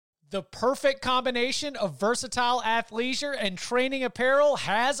The perfect combination of versatile athleisure and training apparel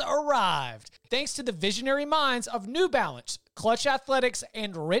has arrived. Thanks to the visionary minds of New Balance, Clutch Athletics,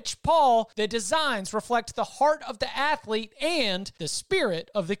 and Rich Paul, the designs reflect the heart of the athlete and the spirit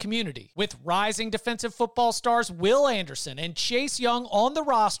of the community. With rising defensive football stars Will Anderson and Chase Young on the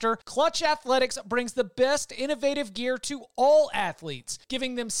roster, Clutch Athletics brings the best innovative gear to all athletes,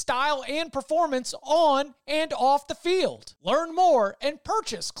 giving them style and performance on and off the field. Learn more and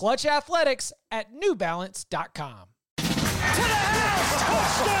purchase Clutch Athletics at newbalance.com. To the house!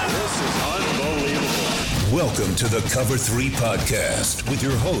 Touchdown! This is unbelievable. Welcome to the Cover 3 podcast with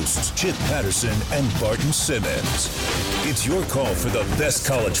your hosts, Chip Patterson and Barton Simmons. It's your call for the best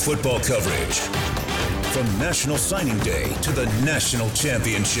college football coverage. From National Signing Day to the National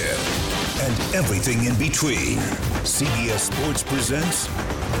Championship and everything in between, CBS Sports presents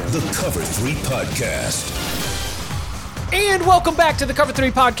the Cover 3 podcast. And welcome back to the Cover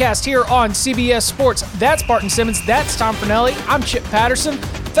 3 podcast here on CBS Sports. That's Barton Simmons. That's Tom Fornelli. I'm Chip Patterson.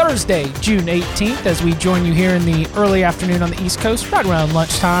 Thursday, June 18th, as we join you here in the early afternoon on the East Coast, right around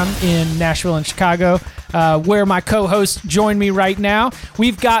lunchtime in Nashville and Chicago, where my co-hosts join me right now.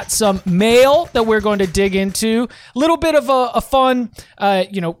 We've got some mail that we're going to dig into. A little bit of a fun,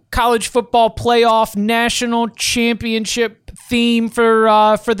 college football playoff national championship theme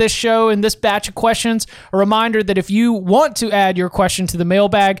for this show and this batch of questions. A reminder that if you want to add your question to the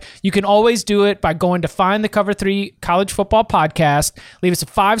mailbag, you can always do it by going to Find the Cover 3 College Football Podcast. Leave us a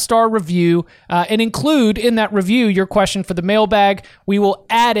 5-star review and include in that review your question for the mailbag. We will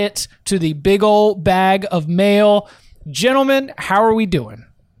add it to the big old bag of mail. Gentlemen, how are we doing?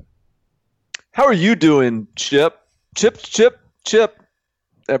 How are you doing, Chip? Chip.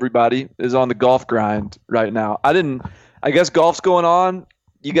 Everybody is on the golf grind right now. I guess golf's going on.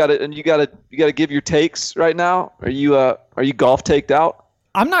 You gotta give your takes right now. Are you golf taked out?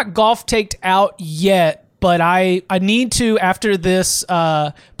 I'm not golf taked out yet, but I need to, after this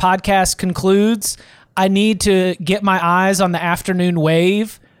podcast concludes, I need to get my eyes on the afternoon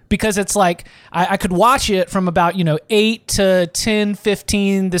wave, because it's like I could watch it from about 8 to 10,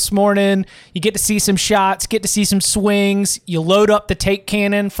 15 this morning. You get to see some shots, get to see some swings. You load up the take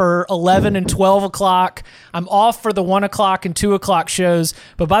cannon for 11 and 12 o'clock. I'm off for the 1 o'clock and 2 o'clock shows.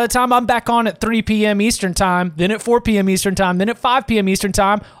 But by the time I'm back on at 3 p.m. Eastern time, then at 4 p.m. Eastern time, then at 5 p.m. Eastern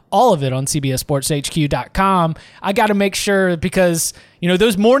time, all of it on CBSSportsHQ.com. I got to make sure, because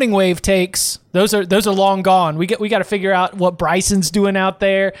those morning wave takes, those are long gone. We got to figure out what Bryson's doing out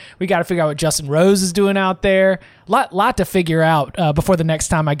there. We got to figure out what Justin Rose is doing out there. Lot to figure out before the next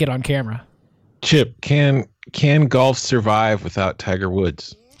time I get on camera. Chip, can golf survive without Tiger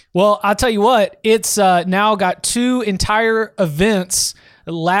Woods? Well, I'll tell you what, it's now got 2 entire events.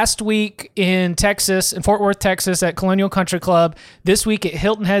 Last week in Texas, in Fort Worth, Texas, at Colonial Country Club. This week at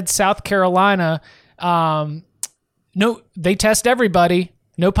Hilton Head, South Carolina. No, they test everybody.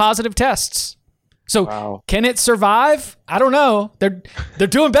 No positive tests. So wow. Can it survive? I don't know. They're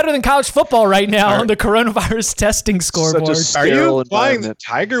doing better than college football right now on the coronavirus testing scoreboard. Are you implying that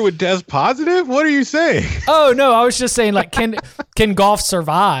Tiger would test positive? What are you saying? Oh no, I was just saying, like, can golf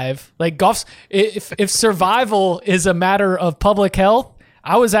survive? Like, if survival is a matter of public health,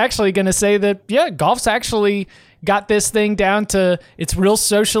 I was actually going to say that, yeah, golf's actually got this thing down to, it's real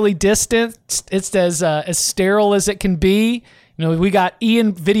socially distanced. It's as sterile as it can be. We got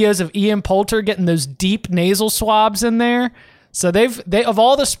videos of Ian Poulter getting those deep nasal swabs in there. So they of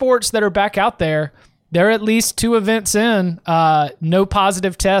all the sports that are back out there, they're at least 2 events in, no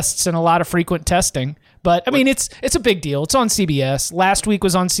positive tests and a lot of frequent testing. But I mean, it's a big deal. It's on CBS. Last week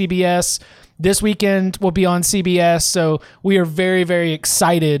was on CBS. This weekend will be on CBS, so we are very, very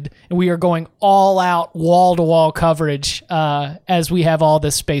excited, and we are going all out, wall-to-wall coverage as we have all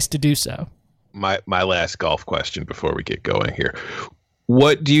this space to do so. My last golf question before we get going here.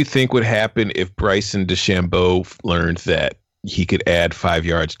 What do you think would happen if Bryson DeChambeau learned that he could add 5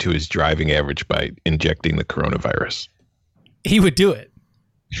 yards to his driving average by injecting the coronavirus? He would do it.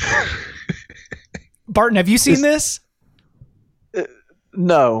 Barton, have you seen this?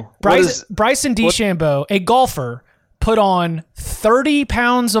 No. Bryson DeChambeau, a golfer, put on 30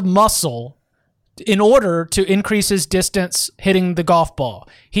 pounds of muscle in order to increase his distance hitting the golf ball.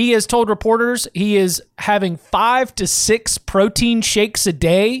 He has told reporters he is having 5 to 6 protein shakes a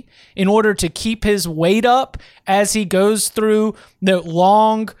day in order to keep his weight up as he goes through the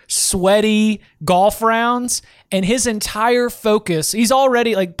long, sweaty golf rounds. And his entire focus, he's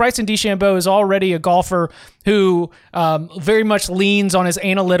already, like, Bryson DeChambeau is already a golfer who very much leans on his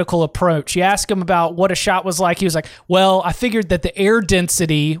analytical approach. You ask him about what a shot was like. He was like, well, I figured that the air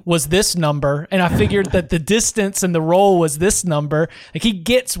density was this number, and I figured that the distance and the roll was this number. Like, he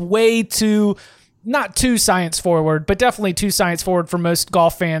gets way too, not too science forward, but definitely too science forward for most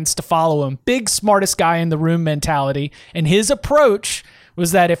golf fans to follow him. Big, smartest guy in the room mentality. And his approach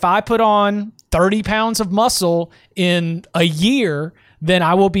was that if I put on 30 pounds of muscle in a year, then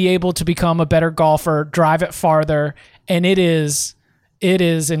I will be able to become a better golfer, drive it farther. And it is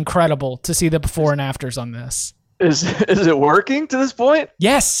incredible to see the before and afters on this. Is it working to this point?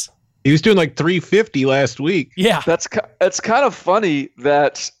 Yes. He was doing like 350 last week. Yeah. That's kind of funny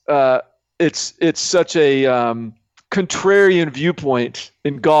that it's such a contrarian viewpoint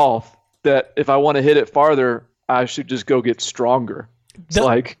in golf that if I want to hit it farther, I should just go get stronger. It's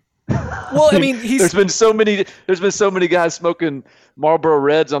well, I mean, there's been so many guys smoking Marlboro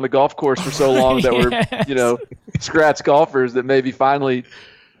Reds on the golf course for so long that were, scratch golfers that maybe finally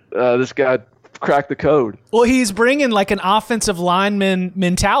this guy cracked the code. Well, he's bringing like an offensive lineman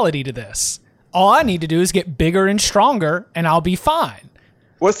mentality to this. All I need to do is get bigger and stronger, and I'll be fine.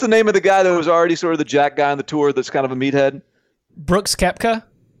 What's the name of the guy that was already sort of the jack guy on the tour that's kind of a meathead? Brooks Koepka?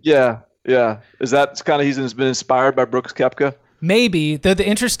 Yeah. Is that kind of he's been inspired by Brooks Koepka? Maybe. The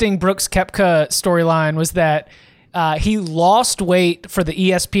interesting Brooks Koepka storyline was that he lost weight for the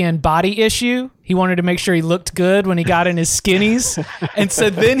ESPN body issue. He wanted to make sure he looked good when he got in his skinnies. And so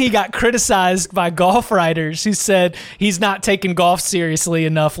then he got criticized by golf writers who said he's not taking golf seriously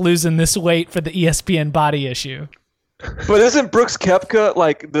enough losing this weight for the ESPN body issue. But isn't Brooks Koepka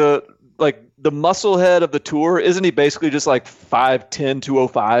like the muscle head of the tour? Isn't he basically just like 5'10",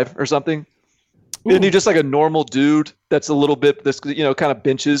 205 or something? Ooh. Isn't he just like a normal dude that's a little bit kind of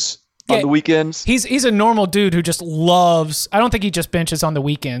benches on the weekends? He's a normal dude who just loves. I don't think he just benches on the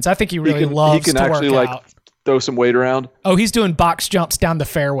weekends. I think he really loves to work out. He can actually throw some weight around. Oh, he's doing box jumps down the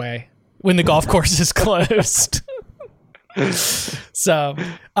fairway when the golf course is closed. So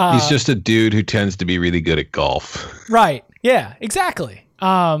he's just a dude who tends to be really good at golf. Right. Yeah, exactly.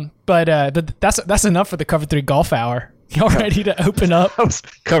 But that's enough for the Cover 3 Golf Hour. Y'all ready to open up?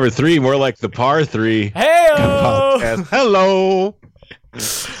 Cover 3, more like the par 3. Hey-o! Hello.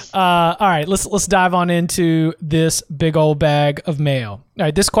 All right, let's dive on into this big old bag of mail. All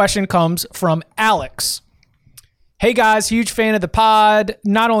right, this question comes from Alex. Hey guys, huge fan of the pod.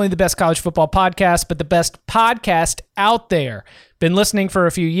 Not only the best college football podcast, but the best podcast out there. Been listening for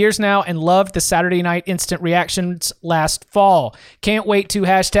a few years now and loved the Saturday night instant reactions last fall. Can't wait to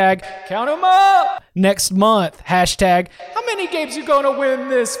hashtag count 'em up next month. Hashtag how many games you gonna win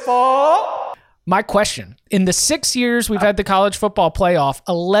this fall? My question, in the 6 years we've had the college football playoff,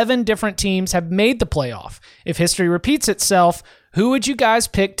 11 different teams have made the playoff. If history repeats itself, who would you guys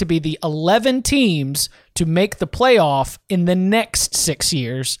pick to be the 11 teams to make the playoff in the next 6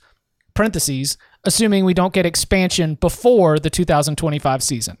 years? Parentheses, assuming we don't get expansion before the 2025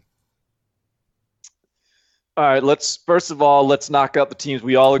 season. All right, let's knock out the teams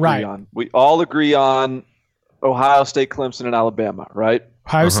we all agree on. We all agree on Ohio State, Clemson, and Alabama, right?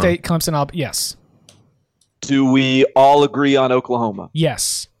 Ohio State, Clemson, Alabama. Yes. Do we all agree on Oklahoma?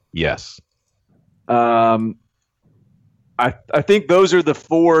 Yes. Yes. I think those are the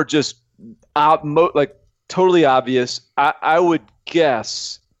four just totally obvious. I would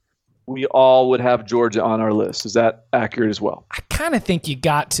guess we all would have Georgia on our list. Is that accurate as well? I kind of think you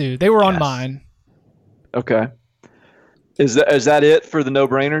got to. They were on mine. Okay. Is that it for the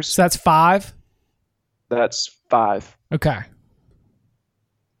no-brainers? So that's 5? That's 5. Okay.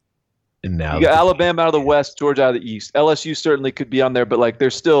 And now you got Alabama out of the West, Georgia out of the East. LSU certainly could be on there, but they're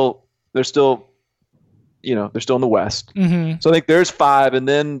still in the West. Mm-hmm. So I think there's 5, and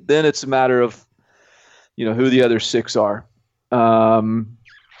then it's a matter of who the other 6 are. Do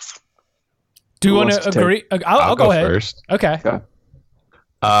you want to agree? I'll go ahead first. Okay.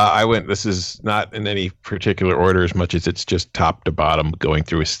 I went. This is not in any particular order as much as it's just top to bottom going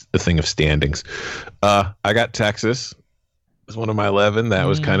through a thing of standings. I got Texas as one of my 11. That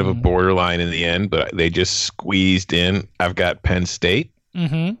was kind of a borderline in the end, but they just squeezed in. I've got Penn State.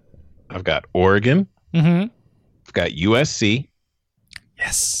 Mm-hmm. I've got Oregon. Mm-hmm. I've got USC.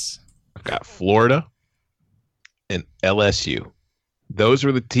 Yes. I've got Florida and LSU. Those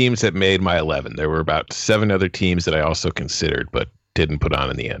were the teams that made my 11. There were about 7 other teams that I also considered, but didn't put on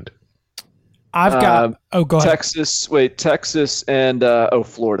in the end. I've got. Go ahead. Texas and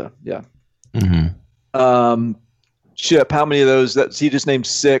Florida. Yeah. Mm-hmm. Chip, how many of those? He just named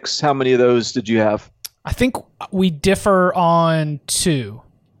 6. How many of those did you have? I think we differ on 2.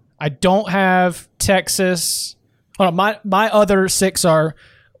 I don't have Texas. Hold on, my other 6 are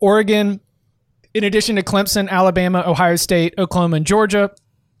Oregon, in addition to Clemson, Alabama, Ohio State, Oklahoma, and Georgia.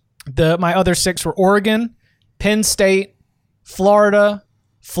 My other 6 were Oregon, Penn State, Florida,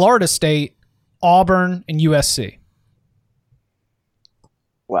 Florida State, Auburn, and USC.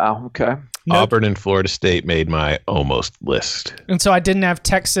 Wow. Okay. Auburn and Florida State made my almost list. And so I didn't have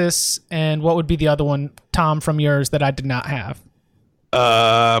Texas, and what would be the other one, Tom, from yours that I did not have?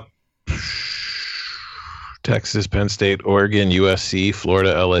 Texas, Penn State, Oregon, USC,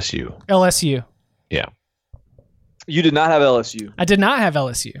 Florida, LSU. LSU. Yeah. You did not have LSU. I did not have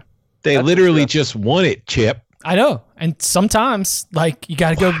LSU. They literally just won it, Chip. I know. And sometimes, like, you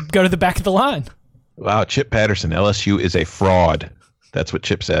got to go to the back of the line. Wow, Chip Patterson, LSU is a fraud. That's what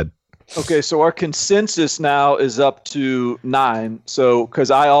Chip said. Okay, so our consensus now is up to 9. So, because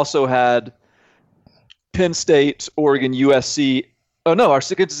I also had Penn State, Oregon, USC. Oh, no, our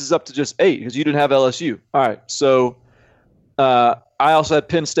consensus is up to just 8 because you didn't have LSU. All right, so I also had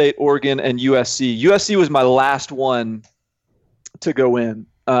Penn State, Oregon, and USC. USC was my last one to go in.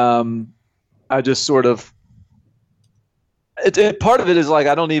 I just sort of part of it is like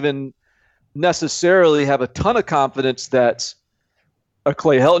I don't even necessarily have a ton of confidence that a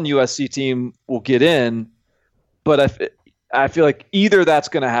Clay Helton USC team will get in, but I feel like either that's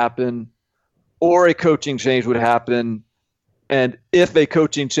going to happen or a coaching change would happen. And if a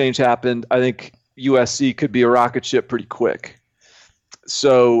coaching change happened, I think USC could be a rocket ship pretty quick.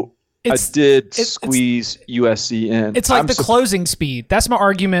 So I did squeeze USC in. It's like closing speed. That's my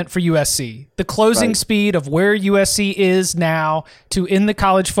argument for USC. The closing speed of where USC is now to in the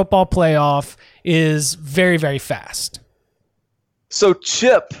college football playoff is very, very fast. So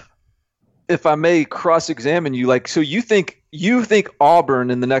Chip, if I may cross-examine you, so you think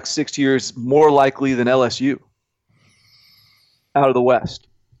Auburn in the next 6 years more likely than LSU out of the West?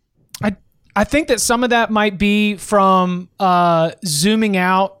 I think that some of that might be from zooming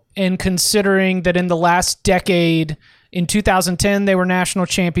out and considering that in the last decade, in 2010 they were national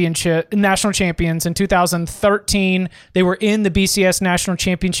champions. In 2013 they were in the BCS national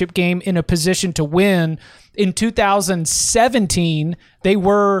championship game in a position to win. In 2017 they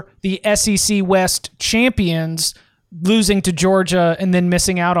were the SEC West champions, losing to Georgia and then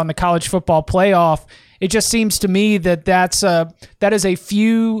missing out on the college football playoff. It just seems to me that that is a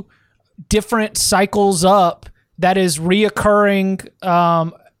few different cycles up that is reoccurring.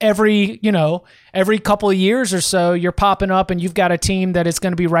 Every couple of years or so, you're popping up and you've got a team that is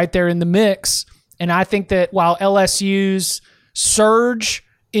going to be right there in the mix. And I think that while LSU's surge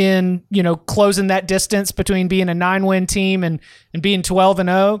in, closing that distance between being a 9-win team and being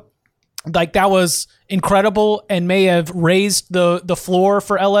 12-0, like that was incredible and may have raised the floor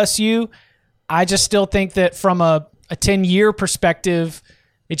for LSU. I just still think that from a 10-year perspective,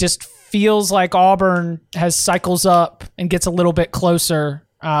 it just feels like Auburn has cycles up and gets a little bit closer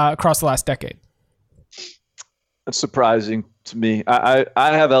across the last decade. That's surprising to me. I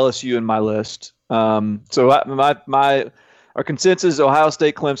have LSU in my list. So our consensus: Ohio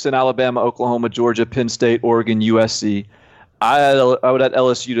State, Clemson, Alabama, Oklahoma, Georgia, Penn State, Oregon, USC. I would add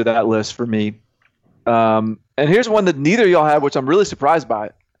LSU to that list for me. And here's one that neither of y'all have, which I'm really surprised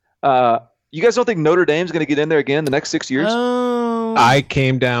by. You guys don't think Notre Dame's going to get in there again the next 6 years? I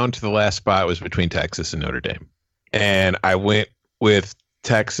came down to the last spot. It was between Texas and Notre Dame. And I went with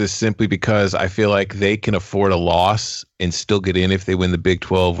Texas simply because I feel like they can afford a loss and still get in if they win the Big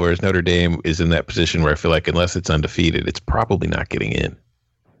 12, whereas Notre Dame is in that position where I feel like unless it's undefeated, it's probably not getting in.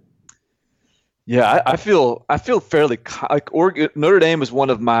 Yeah, I feel fairly like Notre Dame is one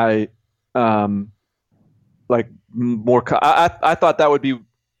of my more. I thought that would be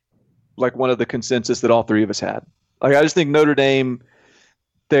like one of the consensus that all three of us had. Like I just think Notre Dame,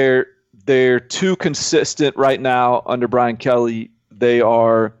 they're too consistent right now under Brian Kelly.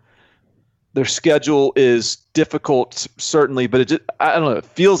 Their schedule is difficult, certainly, but I don't know. It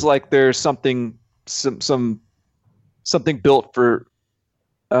feels like there's something built for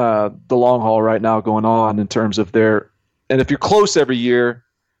the long haul right now going on in terms of and if you're close every year,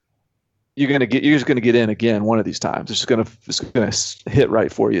 you're just gonna get in again one of these times. It's gonna hit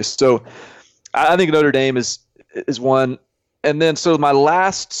right for you. So I think Notre Dame is one, and then so my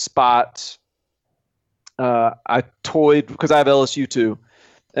last spot. I toyed because I have LSU too.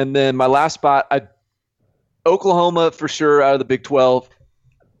 And then my last spot, Oklahoma for sure out of the Big 12.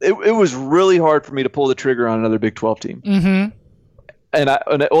 It was really hard for me to pull the trigger on another Big 12 team. Mm-hmm.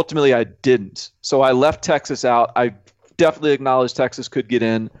 And ultimately I didn't. So I left Texas out. I definitely acknowledge Texas could get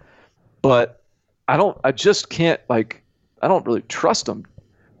in, but I don't really trust them.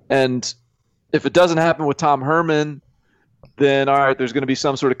 And if it doesn't happen with Tom Herman, then all right, there's going to be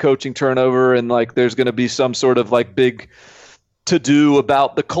some sort of coaching turnover, and like there's going to be some sort of like big to do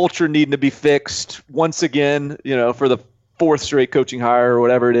about the culture needing to be fixed once again, for the fourth straight coaching hire or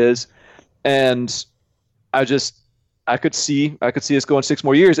whatever it is. And I could see us going 6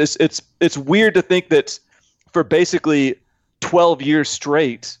 more years. It's weird to think that for basically 12 years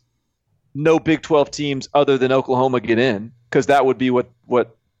straight, no Big 12 teams other than Oklahoma get in, because that would be what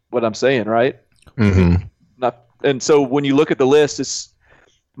I'm saying, right? Mm-hmm. And so when you look at the list,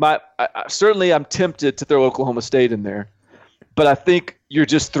 certainly I'm tempted to throw Oklahoma State in there, but I think you're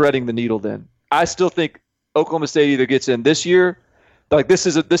just threading the needle. Then I still think Oklahoma State either gets in this year, like this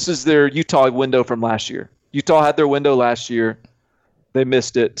is their Utah window from last year. Utah had their window last year, they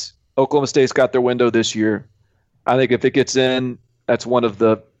missed it. Oklahoma State's got their window this year. I think if it gets in, that's one of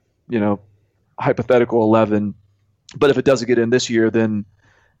the hypothetical 11. But if it doesn't get in this year, then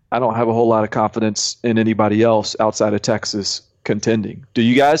I don't have a whole lot of confidence in anybody else outside of Texas contending. Do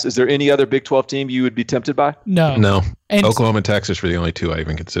you guys? Is there any other Big 12 team you would be tempted by? No. And Oklahoma and Texas were the only two I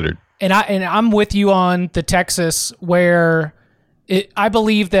even considered. And I'm with you on the Texas, where I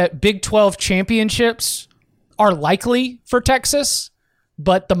believe that Big 12 championships are likely for Texas,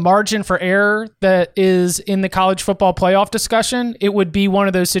 but the margin for error that is in the college football playoff discussion, it would be one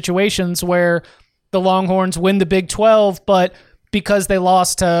of those situations where the Longhorns win the Big 12, but because they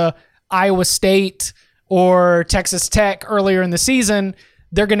lost to Iowa State or Texas Tech earlier in the season,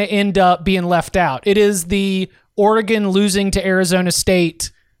 they're going to end up being left out. It is the Oregon losing to Arizona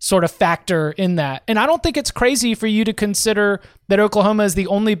State sort of factor in that. And I don't think it's crazy for you to consider that Oklahoma is the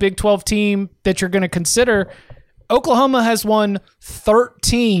only Big 12 team that you're going to consider. Oklahoma has won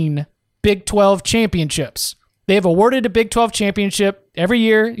 13 Big 12 championships. They have awarded a Big 12 championship every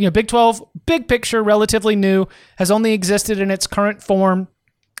year. Big 12, big picture, relatively new, has only existed in its current form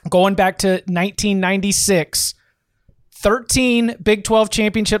going back to 1996. 13 Big 12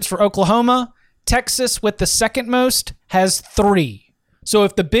 championships for Oklahoma. Texas, with the second most, has 3. So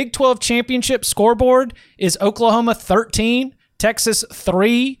if the Big 12 championship scoreboard is Oklahoma 13, Texas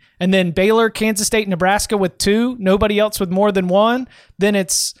 3, and then Baylor, Kansas State, Nebraska with 2, nobody else with more than 1, then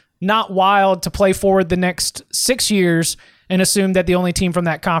it's not wild to play forward the next 6 years and assume that the only team from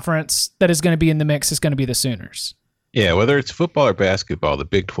that conference that is going to be in the mix is going to be the Sooners. Yeah, whether it's football or basketball, the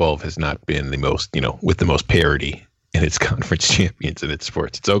Big 12 has not been the most, with the most parity in its conference champions in its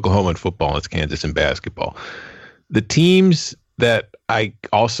sports. It's Oklahoma in football, and it's Kansas in basketball. The teams that I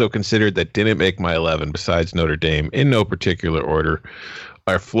also considered that didn't make my 11, besides Notre Dame, in no particular order,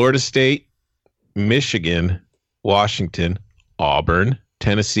 are Florida State, Michigan, Washington, Auburn,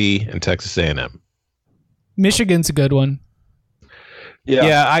 Tennessee, and Texas A&M. Michigan's a good one.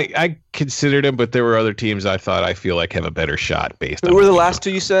 Yeah, I considered them, but there were other teams I feel like have a better shot based on. Who were the last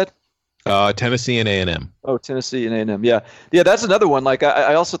two you said? Tennessee and A&M. Oh, Tennessee and A&M. Yeah, that's another one. Like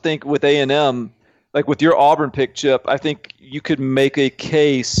I also think with A&M, like with your Auburn pick, Chip, I think you could make a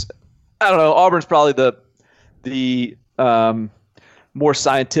case. I don't know. Auburn's probably the more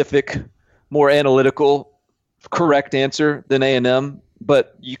scientific, more analytical, correct answer than A&M.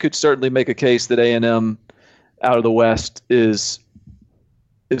 But you could certainly make a case that A&M out of the West is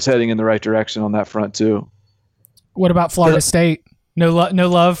heading in the right direction on that front too. What about Florida State? No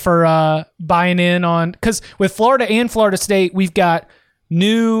love for buying in on, because with Florida and Florida State, we've got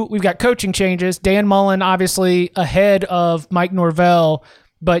coaching changes. Dan Mullen obviously ahead of Mike Norvell,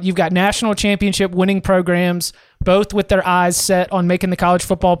 but you've got national championship winning programs, both with their eyes set on making the college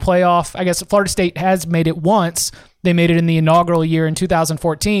football playoff. I guess Florida State has made it once. They made it in the inaugural year in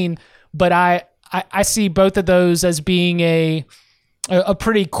 2014, but I see both of those as being a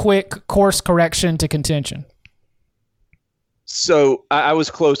pretty quick course correction to contention. So I was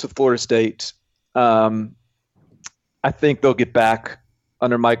close with Florida State. I think they'll get back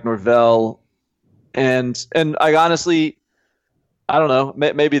under Mike Norvell, and I honestly, I don't know.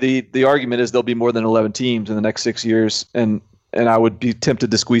 Maybe the argument is there'll be more than 11 teams in the next 6 years, and I would be tempted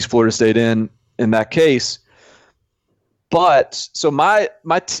to squeeze Florida State in that case. But so my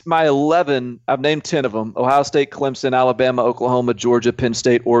 11, I've named 10 of them: Ohio State, Clemson, Alabama, Oklahoma, Georgia, Penn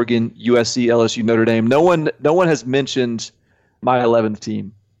State, Oregon, USC, LSU, Notre Dame. No one has mentioned my 11th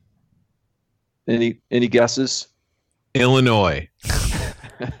team. Any guesses? Illinois.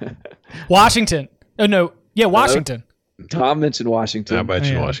 Washington. Oh no, yeah, Washington. Tom mentioned Washington. How about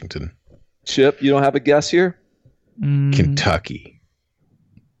you, Washington? Chip, you don't have a guess here? Kentucky.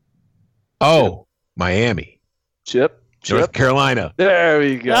 Oh, Miami. Chip. North Carolina. There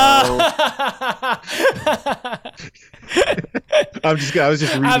we go. I was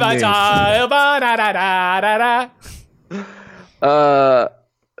just reading names.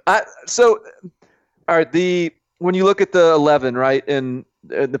 So, all right. when you look at the 11, right, in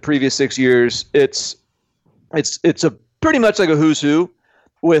the previous 6 years, it's a pretty much like a who's who,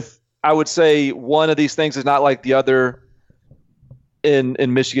 with, I would say, one of these things is not like the other in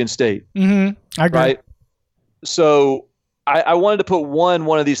Michigan State. Mm-hmm. I agree. Right? So I wanted to put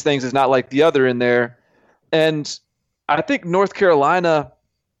one of these things is not like the other in there. And I think North Carolina,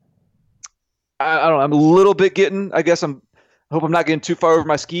 I don't know, I'm a little bit I hope I'm not getting too far over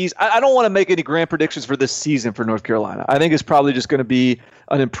my skis. I don't want to make any grand predictions for this season for North Carolina. I think it's probably just going to be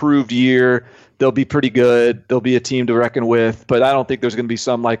an improved year. They'll be pretty good. They'll be a team to reckon with, but I don't think there's going to be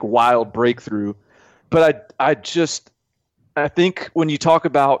some like wild breakthrough. But I think when you talk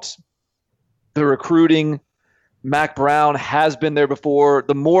about the recruiting, Mack Brown has been there before.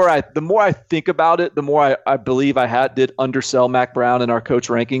 The more I think about it, the more I believe I did undersell Mack Brown in our coach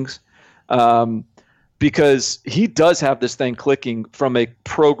rankings. Because he does have this thing clicking from a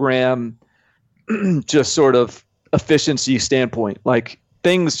program just sort of efficiency standpoint. Like,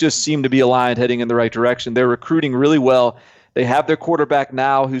 things just seem to be aligned, heading in the right direction. They're recruiting really well. They have their quarterback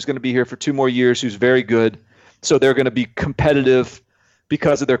now who's going to be here for 2 more years, who's very good. So they're going to be competitive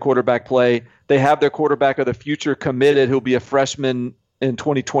because of their quarterback play. They have their quarterback of the future committed, who'll be a freshman in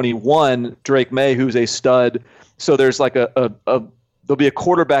 2021, Drake May, who's a stud. So there's like there'll be a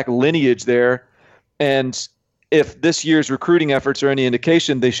quarterback lineage there. And if this year's recruiting efforts are any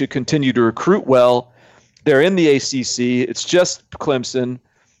indication, they should continue to recruit well. They're in the ACC. It's just Clemson.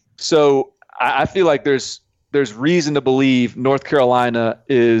 So I feel like there's reason to believe North Carolina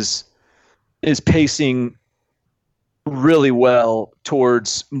is pacing really well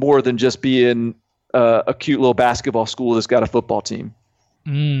towards more than just being a cute little basketball school that's got a football team.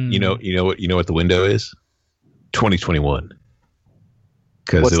 You know what the window is? 2021.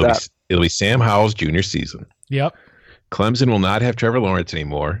 Because it'll be Sam Howell's junior season. Yep. Clemson will not have Trevor Lawrence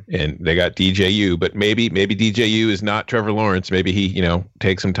anymore, and they got DJU, but maybe DJU is not Trevor Lawrence. Maybe he,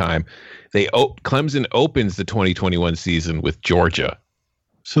 takes some time. Clemson opens the 2021 season with Georgia.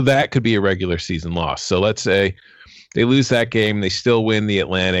 So that could be a regular season loss. So let's say they lose that game, they still win the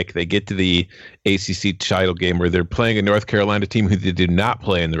Atlantic, they get to the ACC title game where they're playing a North Carolina team who they did not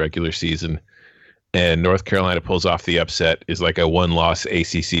play in the regular season. And North Carolina pulls off the upset, is like a 1-loss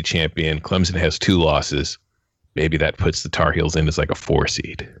ACC champion. Clemson has 2 losses. Maybe that puts the Tar Heels in as like a 4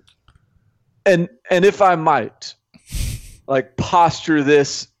 seed. And if I might, like, posture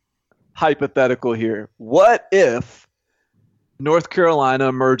this hypothetical here. What if North Carolina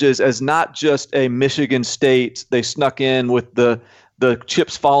emerges as not just a Michigan State, they snuck in with the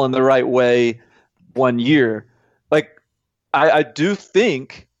chips falling the right way one year? Like, I do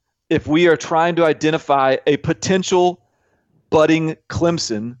think if we are trying to identify a potential budding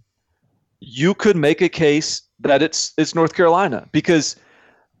Clemson, you could make a case that it's North Carolina, because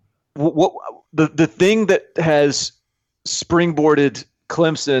what the thing that has springboarded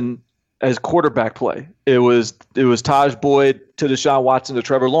Clemson as quarterback play, it was Tajh Boyd to Deshaun Watson to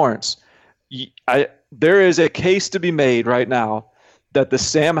Trevor Lawrence. There is a case to be made right now that the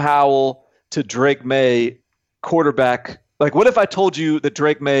Sam Howell to Drake May quarterback. Like, what if I told you that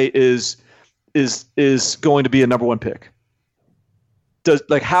Drake May is going to be a number 1 pick?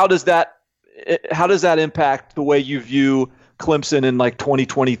 How does that impact the way you view Clemson in like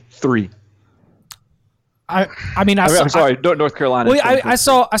 2023? I'm sorry, North Carolina. Well, I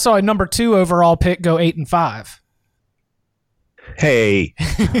saw a number 2 overall pick go 8-5. Hey,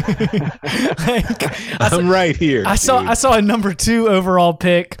 I'm right here. I saw a number 2 overall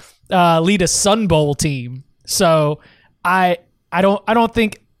pick lead a Sun Bowl team. So I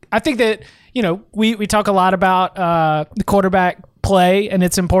think that, we talk a lot about the quarterback play and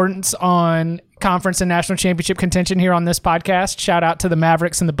its importance on conference and national championship contention here on this podcast. Shout out to the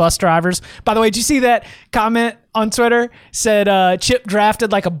Mavericks and the bus drivers. By the way, did you see that comment on Twitter? Said Chip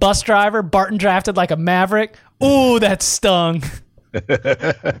drafted like a bus driver, Barton drafted like a Maverick. Ooh, that stung. No,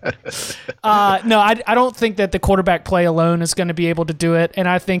 I don't think that the quarterback play alone is going to be able to do it, and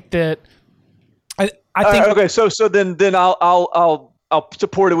I think that I think okay. So then I'll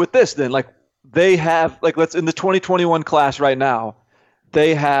support it with this. Then, like, they have, like, let's in the 2021 class right now,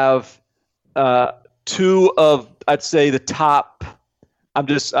 they have 2 of, I'd say, the top.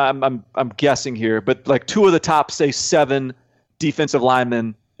 I'm guessing here, but like 2 of the top, say, 7 defensive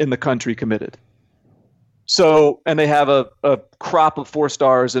linemen in the country committed. So, and they have a crop of 4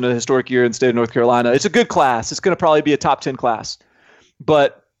 stars in a historic year in the state of North Carolina. It's a good class. It's going to probably be a top 10 class,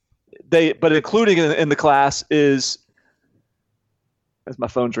 but including in the class is, as my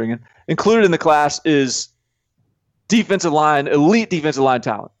phone's ringing, included in the class is elite defensive line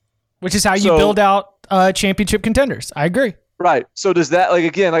talent. Which is how you build out championship contenders. I agree. Right. So does that, like,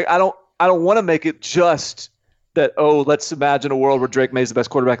 again, like, I don't want to make it just that, oh, let's imagine a world where Drake May is the best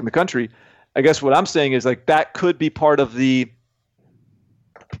quarterback in the country. I guess what I'm saying is like that could be part of that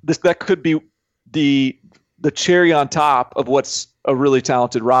could be the cherry on top of what's a really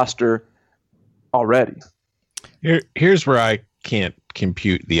talented roster already. Here's where I can't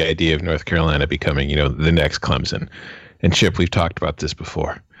compute the idea of North Carolina becoming, the next Clemson. And Chip, we've talked about this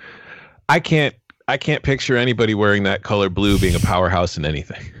before. I can't picture anybody wearing that color blue being a powerhouse in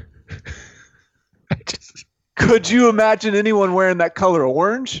anything. Could you imagine anyone wearing that color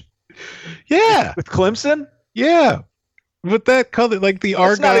orange? Yeah. With Clemson? Yeah. With that color, like the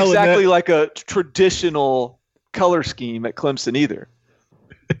Argyle. It's not exactly like a traditional color scheme at Clemson either.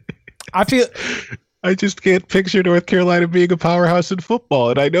 I just can't picture North Carolina being a powerhouse in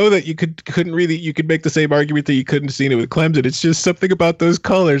football. And I know that you could make the same argument that you couldn't have seen it with Clemson. It's just something about those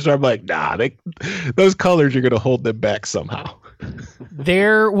colors where I'm like, nah, those colors are going to hold them back somehow.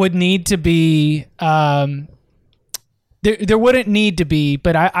 There would need to be, there wouldn't need to be,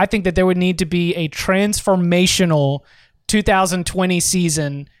 but I think that there would need to be a transformational 2020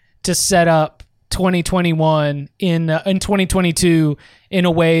 season to set up 2021 in 2022 in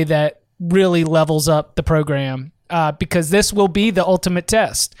a way that really levels up the program, because this will be the ultimate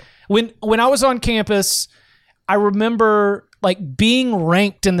test. When I was on campus, I remember like being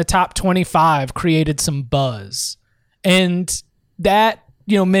ranked in the top 25 created some buzz, and that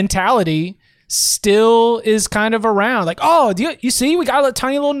mentality still is kind of around. Like, oh, you see, we got a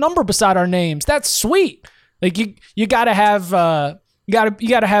tiny little number beside our names. That's sweet. Like you got to have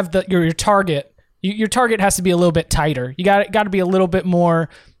your target. Your target has to be a little bit tighter. You got to be a little bit more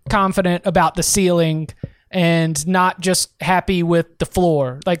confident about the ceiling and not just happy with the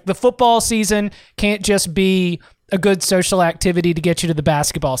floor. Like the football season can't just be a good social activity to get you to the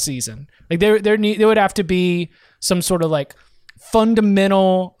basketball season. Like there would have to be some sort of like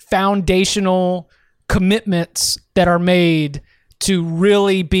fundamental, foundational commitments that are made to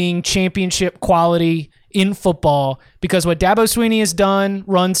really being championship quality in football, because what Dabo Swinney has done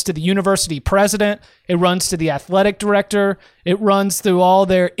runs to the university president, it runs to the athletic director, it runs through all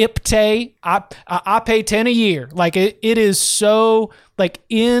their IPTE. I pay 10 a year. Like it is so like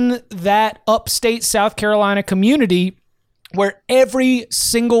in that upstate South Carolina community where every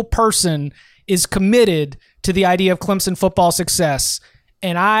single person is committed to the idea of Clemson football success.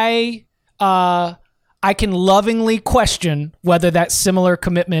 And I can lovingly question whether that similar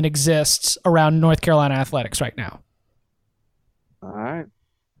commitment exists around North Carolina athletics right now. All right.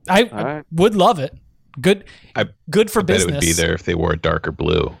 I would love it. Good for business. Bet it would be there if they wore a darker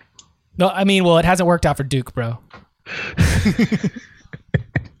blue. No, I mean, well, it hasn't worked out for Duke, bro.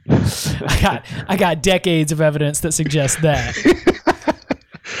 I got decades of evidence that suggests that.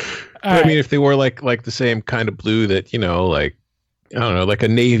 I mean, if they wore like the same kind of blue that, like, I don't know, like a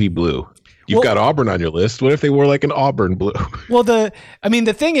navy blue. You've got Auburn on your list. What if they wore like an Auburn blue? Well, the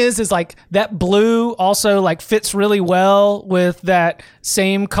thing is like that blue also like fits really well with that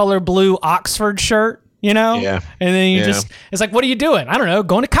same color blue Oxford shirt, Yeah. And then it's like, what are you doing? I don't know,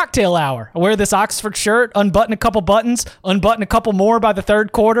 going to cocktail hour. I wear this Oxford shirt, unbutton a couple buttons, unbutton a couple more by the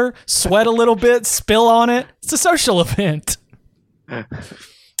third quarter, sweat a little bit, spill on it. It's a social event. All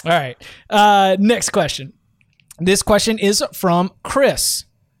right. Next question. This question is from Chris.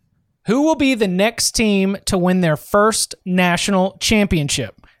 Who will be the next team to win their first national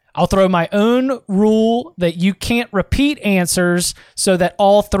championship? I'll throw my own rule that you can't repeat answers so that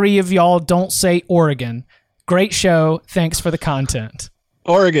all three of y'all don't say Oregon. Great show. Thanks for the content.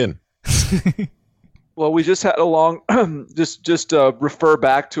 Oregon. Well, we just had a long, just refer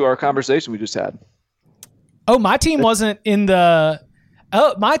back to our conversation we just had. Oh, my team wasn't in the,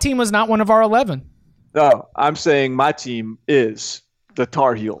 my team was not one of our 11. No, I'm saying my team is the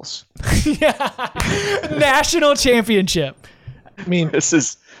Tar Heels. Yeah. National championship. I mean, this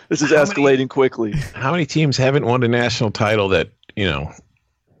is escalating quickly. How many teams haven't won a national title that,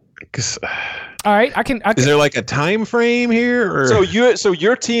 all right, I can. Is there like a time frame here? Or? So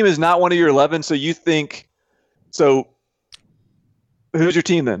your team is not one of your 11. So you think, who's your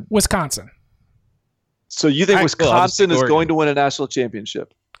team then? Wisconsin. So you think Wisconsin is going to win a national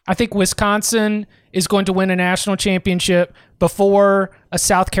championship? I think Wisconsin is going to win a national championship before a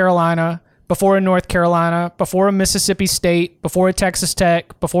South Carolina, before a North Carolina, before a Mississippi State, before a Texas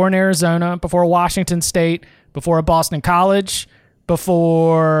Tech, before an Arizona, before a Washington State, before a Boston College,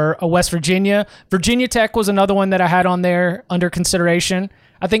 before a West Virginia. Virginia Tech was another one that I had on there under consideration.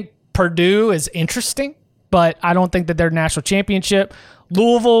 I think Purdue is interesting, but I don't think that they're national championship.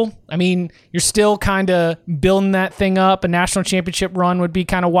 Louisville, I mean, you're still kind of building that thing up. A national championship run would be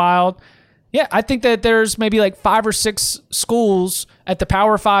kind of wild. Yeah, I think that there's maybe like 5 or 6 schools at the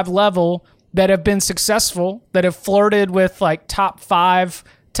Power 5 level that have been successful, that have flirted with like top 5,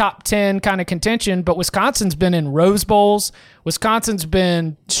 top 10 kind of contention, but Wisconsin's been in Rose Bowls. Wisconsin's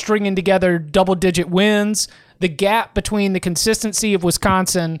been stringing together double-digit wins. The gap between the consistency of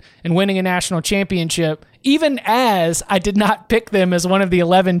Wisconsin and winning a national championship, even as I did not pick them as one of the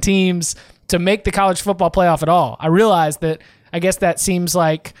 11 teams to make the college football playoff at all. I realize that I guess that seems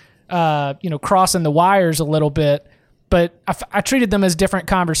like crossing the wires a little bit, but I treated them as different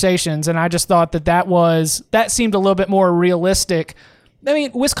conversations, and I just thought that seemed a little bit more realistic. I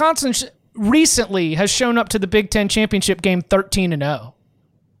mean, Wisconsin recently has shown up to the Big Ten championship game 13-0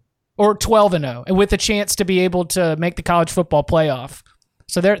 or 12-0, and with a chance to be able to make the college football playoff.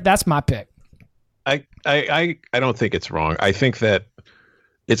 So that's my pick. I don't think it's wrong. I think that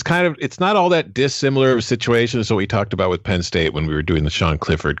it's not all that dissimilar of a situation as what we talked about with Penn State when we were doing the Sean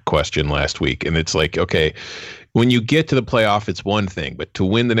Clifford question last week. And it's like, okay, when you get to the playoff, it's one thing, but to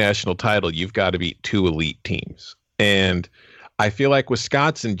win the national title, you've got to beat 2 elite teams. And I feel like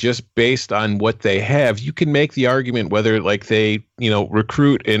Wisconsin, just based on what they have, you can make the argument whether like they,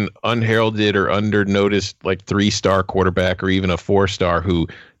 recruit an unheralded or under-noticed like 3-star quarterback or even a 4-star who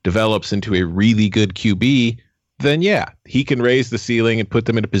develops into a really good QB, then yeah, he can raise the ceiling and put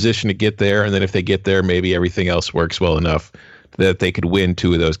them in a position to get there. And then if they get there, maybe everything else works well enough that they could win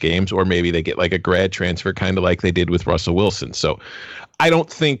 2 of those games, or maybe they get like a grad transfer, kind of like they did with Russell Wilson. So I don't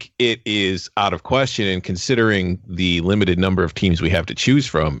think it is out of question. And considering the limited number of teams we have to choose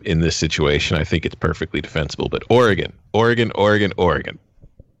from in this situation, I think it's perfectly defensible. But Oregon.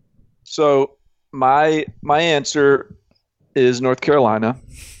 So my answer is North Carolina,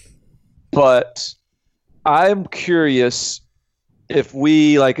 but I'm curious if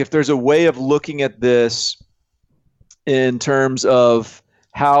there's a way of looking at this in terms of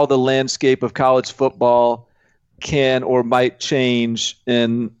how the landscape of college football can or might change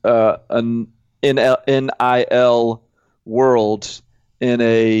in an NIL world, in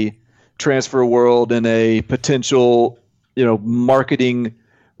a transfer world, in a potential, marketing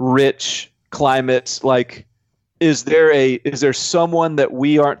rich climate. Like, is there someone that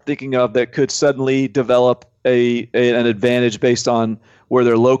we aren't thinking of that could suddenly develop an advantage based on where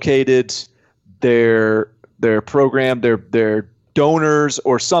they're located, their program, their donors,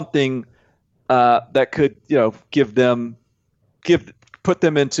 or something that could put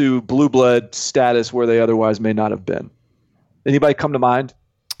them into blue blood status where they otherwise may not have been? Anybody come to mind?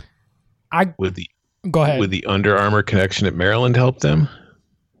 Go ahead. Would the Under Armour connection at Maryland help them?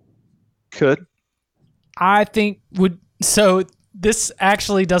 Could. I think so this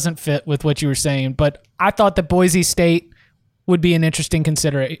actually doesn't fit with what you were saying, but I thought that Boise State would be an interesting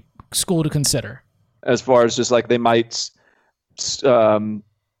school to consider. As far as just like they might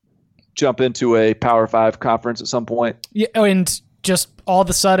jump into a Power 5 conference at some point. Yeah, and just all of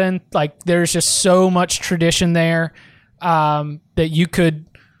a sudden, like there's just so much tradition there that you could,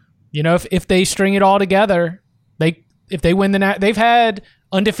 if they string it all together, if they win they've had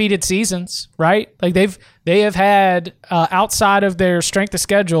undefeated seasons, right? Like they have had outside of their strength of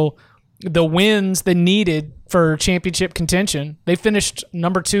schedule, the wins they needed for championship contention. They finished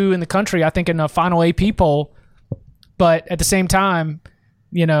number 2 in the country, I think, in a final AP poll. But at the same time,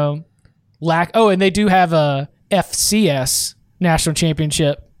 and they do have a FCS national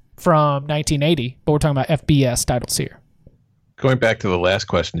championship from 1980, but we're talking about FBS titles here. Going back to the last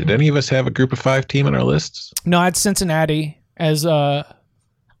question, did any of us have a group of 5 team on our lists? No, I had Cincinnati as for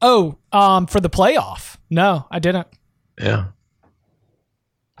the playoff. No, I didn't. Yeah.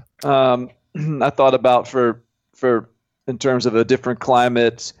 I thought about for in terms of a different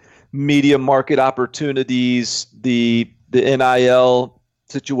climate, media market opportunities, the NIL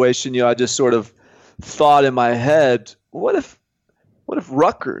situation. I just sort of thought in my head, what if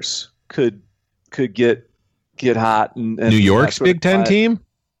Rutgers could get hot and New York's Big Ten team,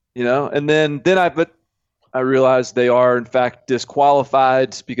 and then I realized they are in fact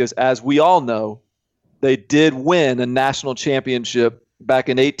disqualified because, as we all know, they did win a national championship back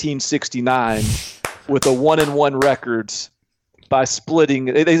in 1869 with a 1-1 record by splitting.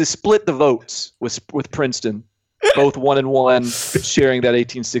 They split the votes with Princeton, both 1-1, sharing that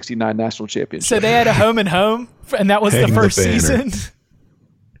 1869 national championship. So they had a home and home, and that was the first season.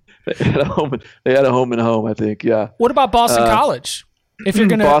 They had a home and home, I think. Yeah. What about Boston College? If you're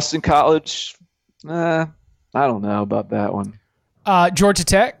gonna Boston College, I don't know about that one. Georgia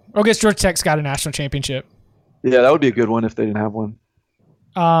Tech. I guess Georgia Tech's got a national championship. Yeah, that would be a good one if they didn't have one.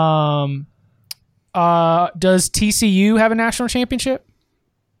 Does TCU have a national championship?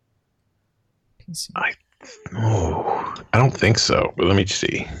 I don't think so. But let me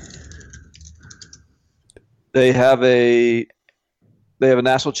see. They have a They have a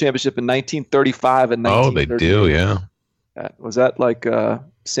national championship in 1935 and 1938. Oh, they do, yeah. Was that like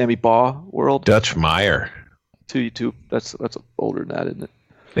Sammy Baugh world? Dutch Meyer. Two. That's older than that, isn't it?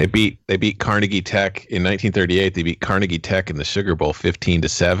 They beat Carnegie Tech in 1938. They beat Carnegie Tech in the Sugar Bowl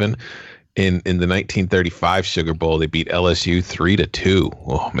 15-7. In the 1935 Sugar Bowl, they beat LSU 3-2.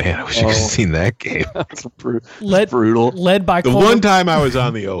 Oh man, I wish you could have seen that game. That's brutal. Led by The one time I was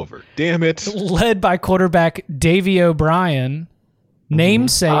on the over. Damn it. Led by quarterback Davey O'Brien,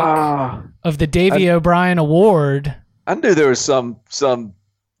 namesake of the Davey O'Brien Award. I knew there was some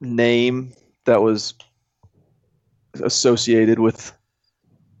name that was associated with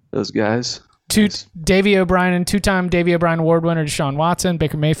those guys. Davey O'Brien and two-time Davey O'Brien Award winner Deshaun Watson,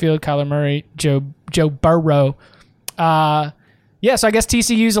 Baker Mayfield, Kyler Murray, Joe Burrow. So I guess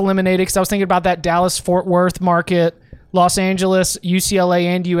TCU's eliminated because I was thinking about that Dallas-Fort Worth market. Los Angeles, UCLA,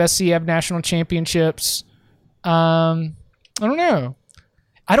 and USC have national championships. I don't know.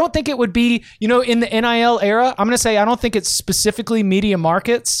 I don't think it would be, in the NIL era, I'm going to say I don't think it's specifically media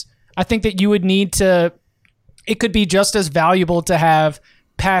markets. I think that you would need to, it could be just as valuable to have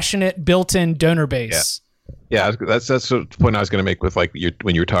passionate built-in donor base. Yeah, that's the point I was going to make with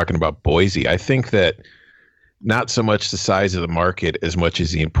when you were talking about Boise. I think that not so much the size of the market as much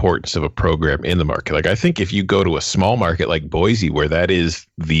as the importance of a program in the market. Like I think if you go to a small market like Boise where that is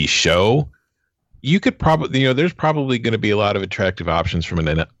the show, you could probably, there's probably going to be a lot of attractive options from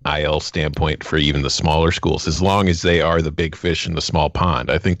an NIL standpoint for even the smaller schools, as long as they are the big fish in the small pond.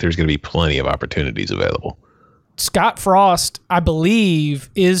 I think there's going to be plenty of opportunities available. Scott Frost, I believe,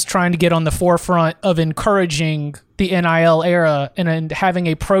 is trying to get on the forefront of encouraging the NIL era and having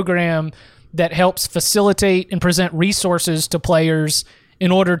a program that helps facilitate and present resources to players in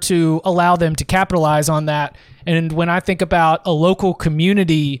order to allow them to capitalize on that. And when I think about a local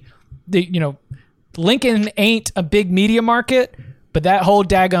community, Lincoln ain't a big media market, but that whole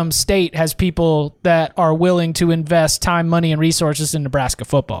daggum state has people that are willing to invest time, money, and resources in Nebraska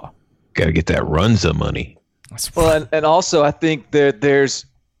football. Got to get that Runza money. Well, and also I think there's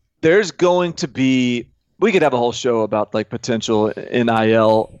going to be, we could have a whole show about like potential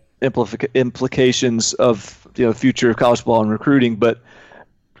NIL implications of future college football and recruiting, but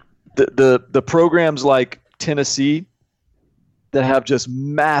the programs like Tennessee that have just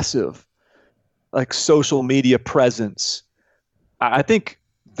massive like social media presence, I think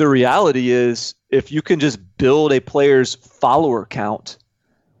the reality is if you can just build a player's follower count,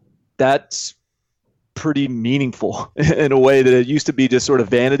 that's pretty meaningful in a way that it used to be just sort of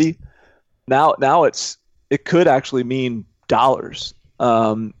vanity. Now it could actually mean dollars.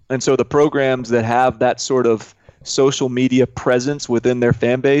 And so the programs that have that sort of social media presence within their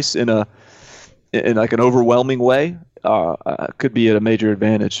fan base in like an overwhelming way could be at a major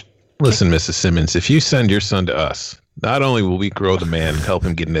advantage. Listen, Mrs. Simmons, if you send your son to us, not only will we grow the man and help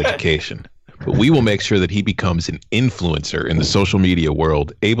him get an education, but we will make sure that he becomes an influencer in the social media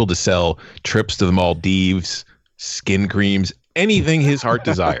world, able to sell trips to the Maldives, skin creams, anything his heart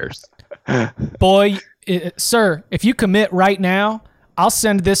desires. Boy, sir, if you commit right now, I'll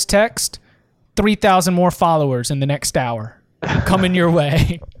send this text, 3,000 more followers in the next hour coming your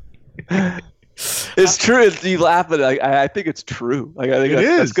way. It's true. You laugh at it. I think it's true. Like I think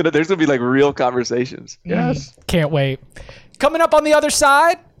there's gonna be like real conversations. Yes, can't wait. Coming up on the other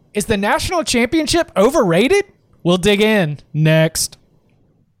side, is the national championship overrated? We'll dig in next.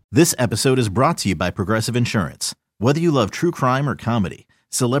 This episode is brought to you by Progressive Insurance. Whether you love true crime or comedy,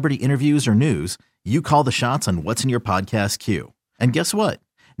 celebrity interviews or news, you call the shots on what's in your podcast queue. And guess what?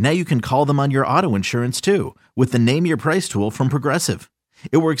 Now you can call them on your auto insurance too with the Name Your Price tool from Progressive.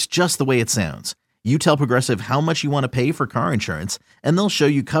 It works just the way it sounds. You tell Progressive how much you want to pay for car insurance, and they'll show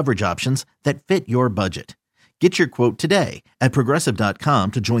you coverage options that fit your budget. Get your quote today at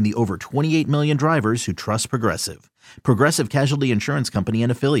Progressive.com to join the over 28 million drivers who trust Progressive. Progressive Casualty Insurance Company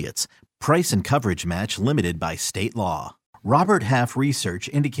and Affiliates. Price and coverage match limited by state law. Robert Half research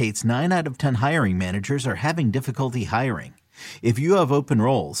indicates 9 out of 10 hiring managers are having difficulty hiring. If you have open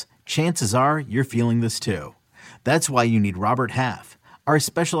roles, chances are you're feeling this too. That's why you need Robert Half. Our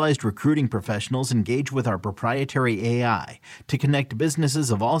specialized recruiting professionals engage with our proprietary AI to connect businesses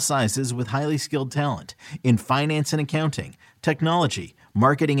of all sizes with highly skilled talent in finance and accounting, technology,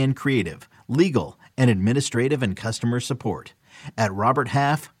 marketing and creative, legal, and administrative and customer support. At Robert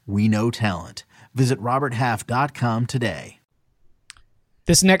Half, we know talent. Visit roberthalf.com today.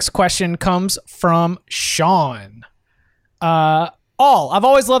 This next question comes from Sean. I've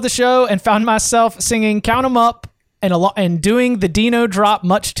always loved the show and found myself singing Count 'Em Up and doing the Dino drop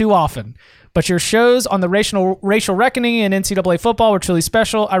much too often. But your shows on the racial reckoning and NCAA football were truly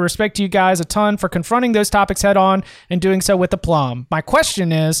special. I respect you guys a ton for confronting those topics head on and doing so with aplomb. My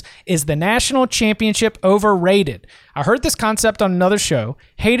question is the national championship overrated? I heard this concept on another show,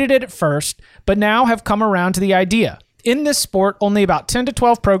 hated it at first, but now have come around to the idea. In this sport, only about 10 to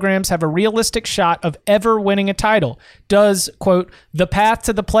 12 programs have a realistic shot of ever winning a title. Does, quote, the path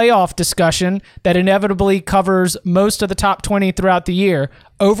to the playoff discussion that inevitably covers most of the top 20 throughout the year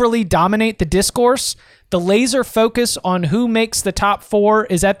overly dominate the discourse? The laser focus on who makes the top 4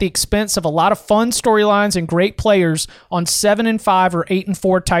 is at the expense of a lot of fun storylines and great players on 7-5 or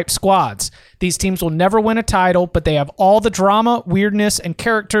 8-4 type squads. These teams will never win a title, but they have all the drama, weirdness, and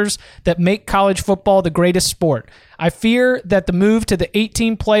characters that make college football the greatest sport. I fear that the move to the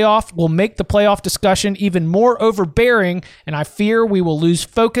 18 playoff will make the playoff discussion even more overbearing, and I fear we will lose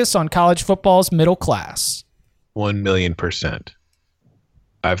focus on college football's middle class. 1,000,000%.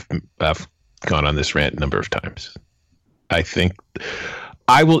 I've gone on this rant a number of times. I think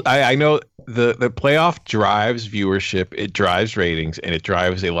I know the playoff drives viewership, it drives ratings, and it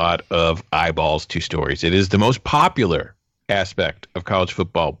drives a lot of eyeballs to stories. It is the most popular aspect of college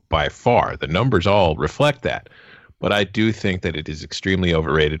football by far. The numbers all reflect that. But I do think that it is extremely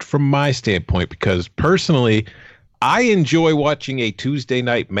overrated from my standpoint, because personally, I enjoy watching a Tuesday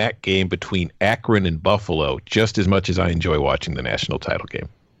night MAC game between Akron and Buffalo just as much as I enjoy watching the national title game.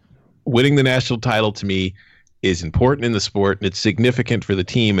 Winning the national title to me is important in the sport, and it's significant for the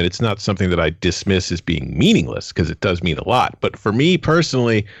team, and it's not something that I dismiss as being meaningless, because it does mean a lot. But for me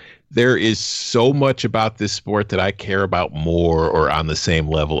personally, there is so much about this sport that I care about more or on the same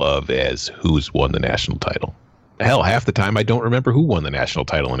level of as who's won the national title. Hell, half the time I don't remember who won the national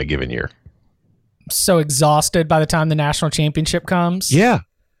title in a given year. So exhausted by the time the national championship comes. Yeah.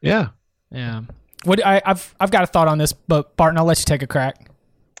 What I've got a thought on this, but Barton, I'll let you take a crack.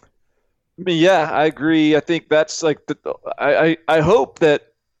 I mean, yeah, I agree. I think that's like I hope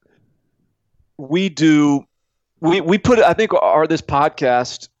that we put, I think, this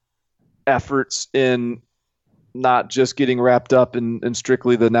podcast efforts in not just getting wrapped up in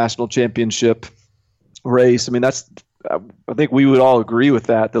strictly the national championship race. I mean, I think we would all agree with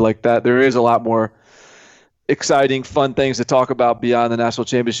that there is a lot more exciting, fun things to talk about beyond the national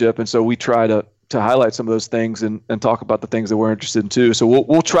championship. And so we try to highlight some of those things and talk about the things that we're interested in too. So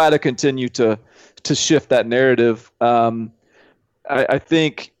we'll try to continue to shift that narrative. I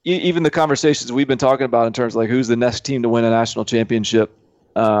think even the conversations we've been talking about in terms of like who's the next team to win a national championship,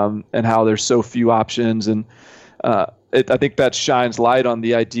 and how there's so few options. And I think that shines light on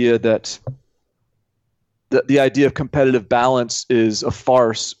the idea that the idea of competitive balance is a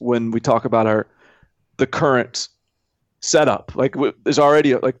farce when we talk about the current setup. Like there's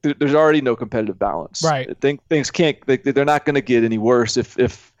already no competitive balance. Right. I think things they're not going to get any worse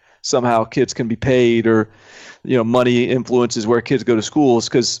if somehow kids can be paid or, money influences where kids go to schools,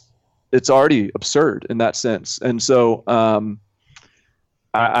 because it's already absurd in that sense. And so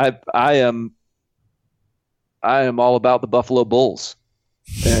I am all about the Buffalo Bulls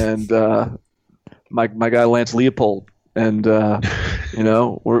and my guy Lance Leopold, and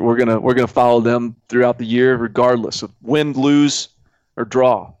we're gonna follow them throughout the year regardless of win, lose, or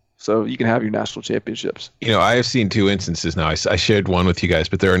draw. So you can have your national championships. I have seen 2 instances now. I shared one with you guys,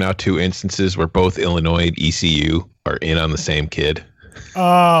 but there are now 2 instances where both Illinois and ECU are in on the same kid.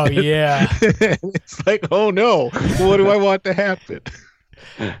 Oh yeah. It's like, oh no, what do I want to happen?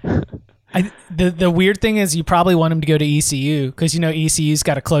 The weird thing is you probably want him to go to ECU because ECU's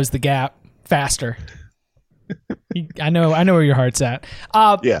got to close the gap faster. I know where your heart's at.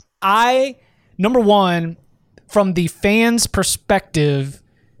 Yeah. Number one, from the fans' perspective,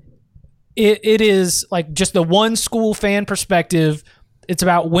 it is like just the one school fan perspective. It's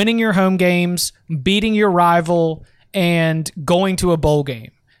about winning your home games, beating your rival, and going to a bowl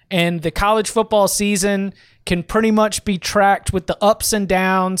game. And the college football season can pretty much be tracked with the ups and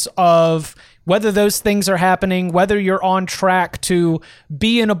downs of whether those things are happening, whether you're on track to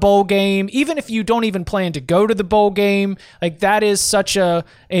be in a bowl game, even if you don't even plan to go to the bowl game. Like that is such a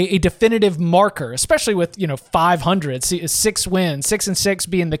definitive marker, especially with 500, 6 wins, 6-6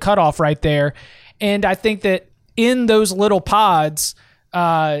 being the cutoff right there. And I think that in those little pods,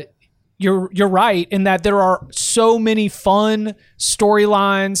 you're right in that there are so many fun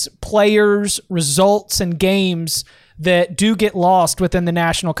storylines, players, results, and games that do get lost within the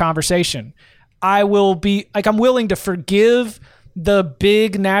national conversation. I'm willing to forgive the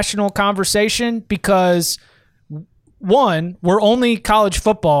big national conversation because, one, we're only college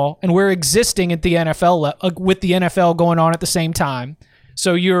football and we're existing at the NFL with the NFL going on at the same time.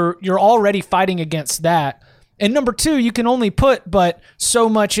 So you're already fighting against that. And number two, you can only put but so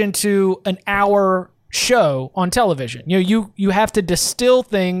much into an hour show on television. You have to distill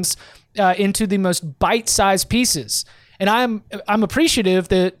things into the most bite-sized pieces. And I'm appreciative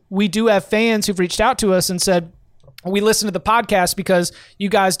that we do have fans who've reached out to us and said, we listen to the podcast because you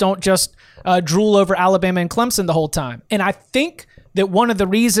guys don't just drool over Alabama and Clemson the whole time. And I think that one of the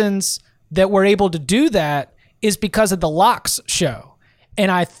reasons that we're able to do that is because of the Locks show.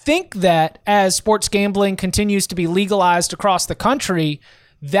 And I think that as sports gambling continues to be legalized across the country,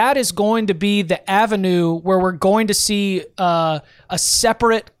 that is going to be the avenue where we're going to see a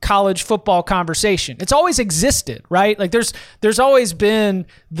separate college football conversation. It's always existed, right? Like there's always been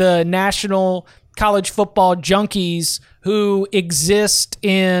the national college football junkies who exist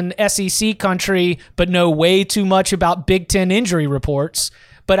in SEC country but know way too much about Big Ten injury reports.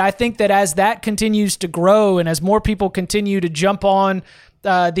 But I think that as that continues to grow and as more people continue to jump on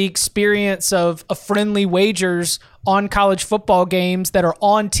the experience of friendly wagers on college football games that are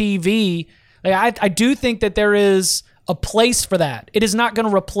on TV, I do think that there is a place for that. It is not going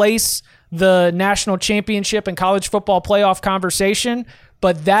to replace the national championship and college football playoff conversation,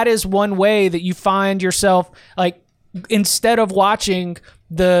 but that is one way that you find yourself, like, instead of watching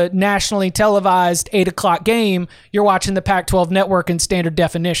the nationally televised 8 o'clock game, you're watching the Pac-12 network in standard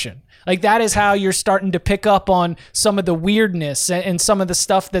definition. Like, that is how you're starting to pick up on some of the weirdness and some of the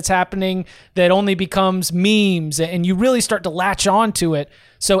stuff that's happening that only becomes memes, and you really start to latch on to it.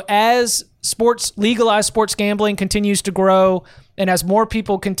 So as legalized sports gambling continues to grow, and as more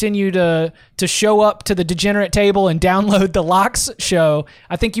people continue to show up to the degenerate table and download the Locks show,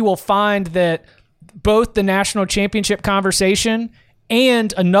 I think you will find that both the national championship conversation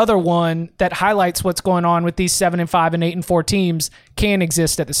and another one that highlights what's going on with these 7-5 and 8-4 teams can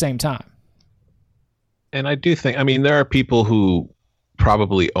exist at the same time. And I do think, there are people who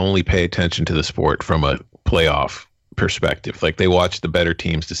probably only pay attention to the sport from a playoff perspective. Like, they watch the better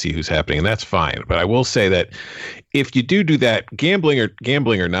teams to see who's happening, and that's fine. But I will say that if you do that, gambling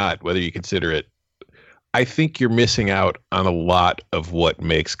or not, whether you consider it, I think you're missing out on a lot of what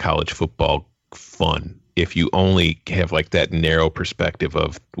makes college football fun if you only have like that narrow perspective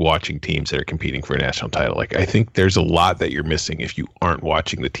of watching teams that are competing for a national title. Like, I think there's a lot that you're missing if you aren't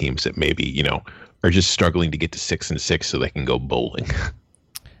watching the teams that maybe, are just struggling to get to 6-6 so they can go bowling.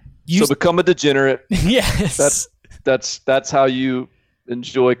 So become a degenerate. Yes. That's how you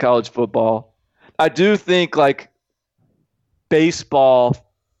enjoy college football. I do think, like, baseball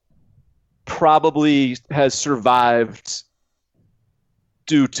probably has survived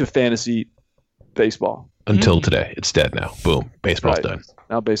due to fantasy baseball. Until today. It's dead now. Boom. Baseball's Right. done.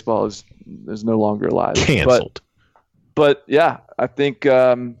 Now baseball is no longer alive. Canceled. But yeah, I think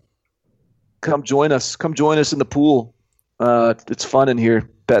come join us. Come join us in the pool. It's fun in here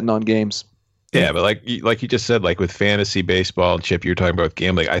betting on games. Yeah, but like you just said, like with fantasy baseball, and Chip, you were talking about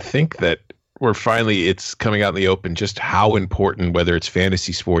gambling. I think that it's coming out in the open just how important, whether it's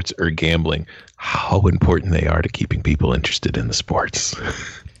fantasy sports or gambling, how important they are to keeping people interested in the sports.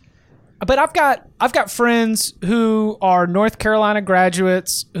 But I've got friends who are North Carolina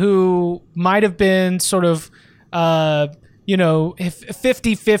graduates who might have been sort of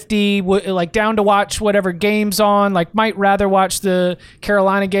 50-50, like down to watch whatever game's on, like might rather watch the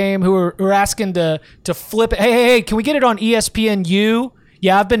Carolina game, who are asking to flip it. Hey, can we get it on ESPNU?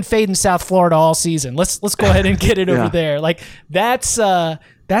 Yeah, I've been fading South Florida all season. Let's go ahead and get it over there. Like, that's the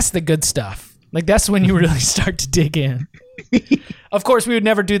good stuff. Like, that's when you really start to dig in. Of course, we would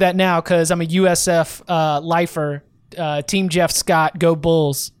never do that now because I'm a USF lifer. Team Jeff Scott, go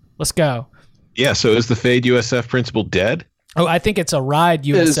Bulls. Let's go. Yeah, so is the fade USF principle dead? Oh, I think it's a ride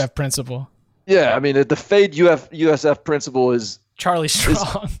USF principle. Yeah, the fade USF principle is Charlie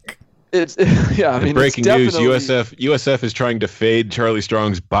Strong. Breaking news: USF is trying to fade Charlie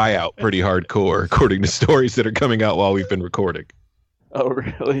Strong's buyout pretty hardcore, according to stories that are coming out while we've been recording. Oh,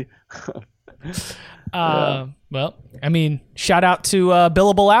 really? Well, shout out to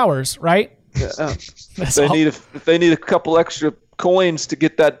billable hours, right? Yeah. If they need a couple extra coins to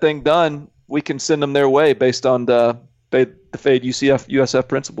get that thing done, we can send them their way based on the fade USF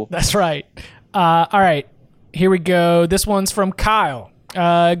principle. That's right. All right, here we go. This one's from Kyle.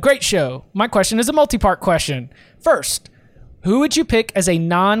 Great show. My question is a multi-part question. First, who would you pick as a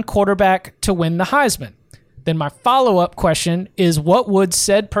non-quarterback to win the Heisman? Then my follow-up question is, what would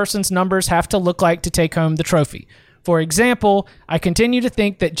said person's numbers have to look like to take home the trophy? For example, I continue to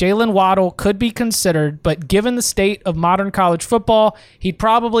think that Jalen Waddle could be considered, but given the state of modern college football, he'd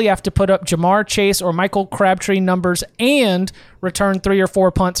probably have to put up Jamar Chase or Michael Crabtree numbers and return 3 or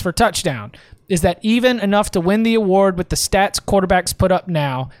 4 punts for touchdown. Is that even enough to win the award with the stats quarterbacks put up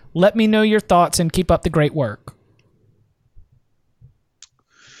now? Let me know your thoughts and keep up the great work.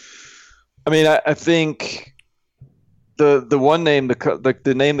 I mean, I think the one name,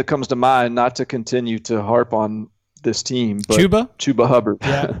 the name that comes to mind, not to continue to harp on this team, but Chuba Hubbard.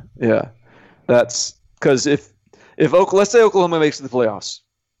 Yeah. Yeah. That's because if let's say Oklahoma makes it to the playoffs,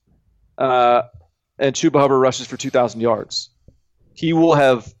 and Chuba Hubbard rushes for 2,000 yards, he will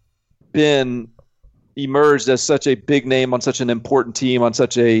have been emerged as such a big name on such an important team, on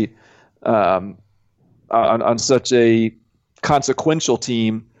such a on such a consequential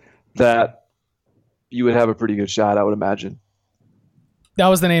team, that you would have a pretty good shot, I would imagine. That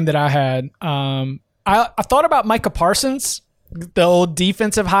was the name that I had. I thought about Micah Parsons, the old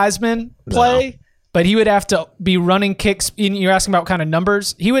defensive Heisman play, but he would have to be running kicks. You're asking about what kind of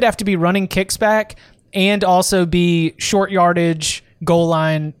numbers. He would have to be running kicks back and also be short yardage, goal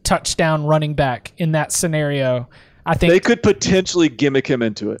line, touchdown running back in that scenario. I think they could potentially gimmick him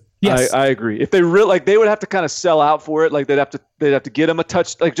into it. Yes. I agree. If they they would have to kind of sell out for it. Like they'd have to get him a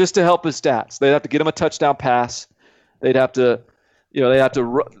touch, like just to help his stats. They'd have to get him a touchdown pass. They'd have to,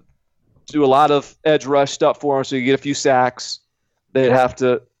 do a lot of edge rush stuff for him so you get a few sacks. They'd have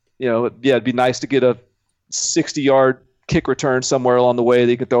to, it'd be nice to get a 60-yard kick return somewhere along the way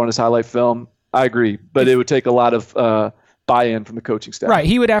that he could throw in his highlight film. I agree, but it would take a lot of buy-in from the coaching staff. Right.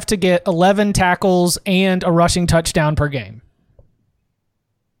 He would have to get 11 tackles and a rushing touchdown per game.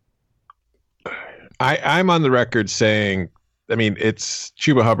 I'm on the record saying, I mean, it's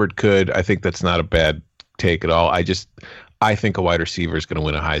Chuba Hubbard could. I think that's not a bad take at all. I think a wide receiver is going to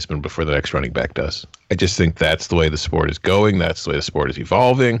win a Heisman before the next running back does. I just think that's the way the sport is going. That's the way the sport is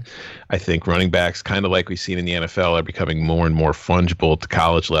evolving. I think running backs, kind of like we've seen in the NFL, are becoming more and more fungible at the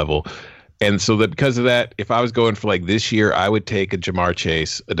college level. And so that because of that, if I was going for like this year, I would take a Jamar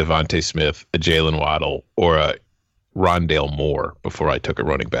Chase, a Devontae Smith, a Jalen Waddle, or a Rondale Moore before I took a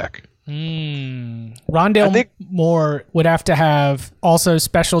running back. Rondale Moore would have to have also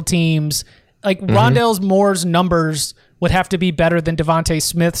special teams. Like Rondale Moore's numbers would have to be better than Devontae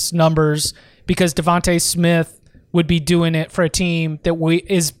Smith's numbers, because Devontae Smith would be doing it for a team that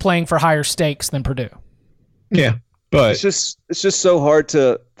is playing for higher stakes than Purdue. Yeah, but it's just so hard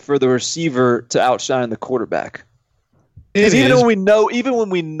for the receiver to outshine the quarterback. Even when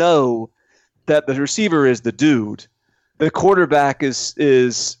we know that the receiver is the dude, the quarterback is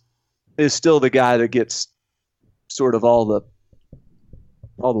still the guy that gets sort of all the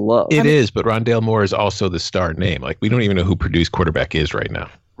love. It is, but Rondale Moore is also the star name. Like, we don't even know who Purdue's quarterback is right now.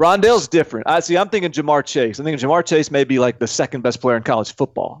 Rondale's different. I'm thinking Jamar Chase. I'm thinking Jamar Chase may be like the second best player in college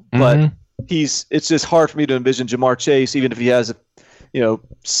football, but it's just hard for me to envision Jamar Chase, even if he has a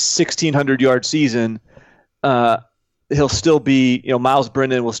 1,600 yard season. He'll still be, Miles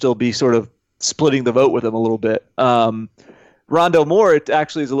Brennan will still be sort of splitting the vote with him a little bit. Rondale Moore, it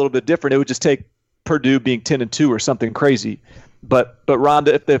actually is a little bit different. It would just take Purdue being 10-2 or something crazy. But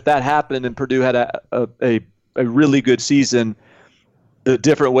Rondale, if that happened and Purdue had a really good season, the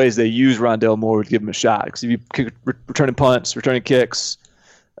different ways they use Rondale Moore would give him a shot. Because if you returning punts, returning kicks,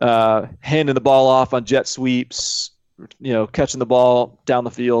 handing the ball off on jet sweeps, catching the ball down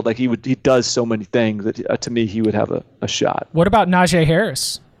the field, like he does so many things that to me he would have a shot. What about Najee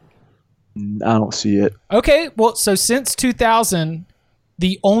Harris? I don't see it. Okay, well, so since 2000,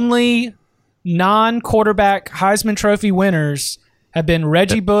 the only non-quarterback Heisman Trophy winners have been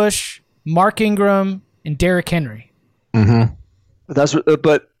Reggie Bush, Mark Ingram, and Derrick Henry. Mm-hmm.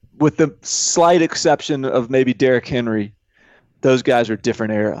 But with the slight exception of maybe Derrick Henry, those guys are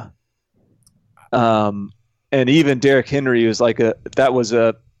different era. And even Derrick Henry was like a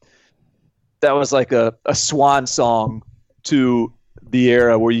swan song to the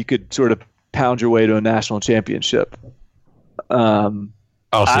era where you could sort of pound your way to a national championship.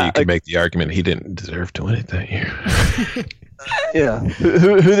 Also, you could make the argument he didn't deserve to win it that year. Yeah,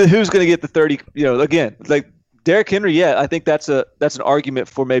 who's going to get the 30? Again, like Derrick Henry. Yeah, I think that's an argument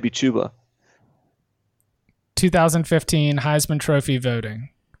for maybe Chuba. 2015 Heisman Trophy voting.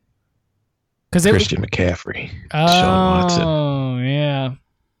 Christian McCaffrey, Deshaun Watson. Oh, yeah.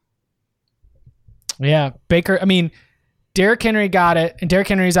 Yeah, Baker. I mean, Derrick Henry got it, and Derrick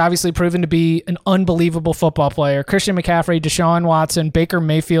Henry is obviously proven to be an unbelievable football player. Christian McCaffrey, Deshaun Watson, Baker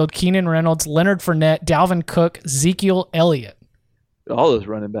Mayfield, Keenan Reynolds, Leonard Fournette, Dalvin Cook, Ezekiel Elliott. All those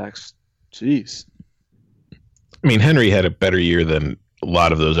running backs. Jeez. I mean, Henry had a better year than a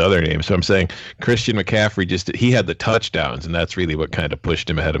lot of those other names. So I'm saying Christian McCaffrey he had the touchdowns, and that's really what kind of pushed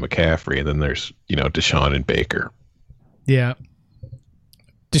him ahead of McCaffrey. And then there's, Deshaun and Baker. Yeah.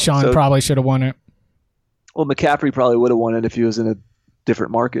 Deshaun probably should have won it. Well, McCaffrey probably would have won it if he was in a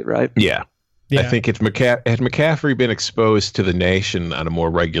different market, right? Yeah. I think had McCaffrey been exposed to the nation on a more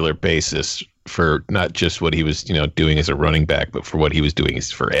regular basis for not just what he was, doing as a running back, but for what he was doing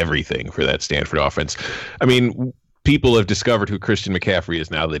for everything for that Stanford offense. I mean, people have discovered who Christian McCaffrey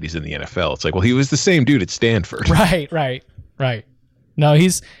is now that he's in the NFL. It's like, well, he was the same dude at Stanford. Right. No,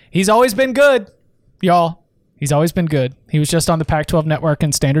 he's always been good, y'all. He's always been good. He was just on the Pac-12 network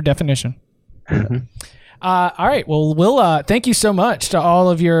in standard definition. Mm-hmm. All right. Well, we'll thank you so much to all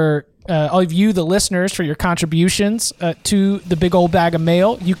of you, the listeners, for your contributions to the Big Old Bag of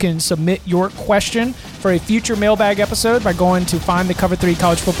Mail. You can submit your question for a future mailbag episode by going to find the Cover 3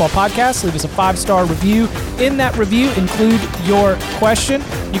 College Football Podcast. Leave us a 5-star review. In that review, include your question.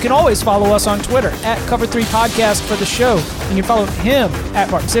 You can always follow us on Twitter at Cover 3 Podcast for the show. You can follow him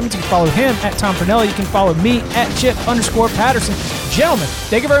at Barton Simmons. You can follow him at Tom Pernelli. You can follow me at Chip_Patterson. Gentlemen,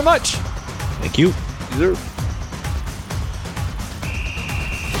 thank you very much. Thank you. Sure.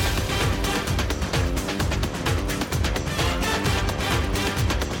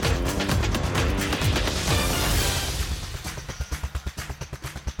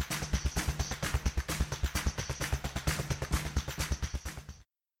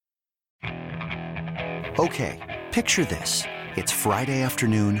 Okay, picture this. It's Friday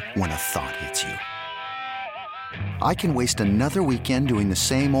afternoon when a thought hits you. I can waste another weekend doing the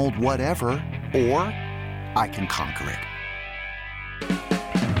same old whatever, or I can conquer it.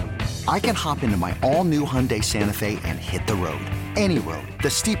 I can hop into my all-new Hyundai Santa Fe and hit the road. Any road. The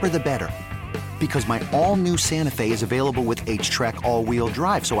steeper, the better. Because my all-new Santa Fe is available with H-Track all-wheel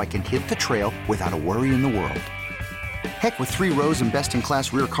drive, so I can hit the trail without a worry in the world. Heck, with 3 rows and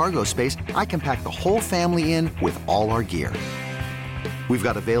best-in-class rear cargo space, I can pack the whole family in with all our gear. We've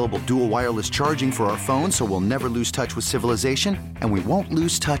got available dual wireless charging for our phones, so we'll never lose touch with civilization, and we won't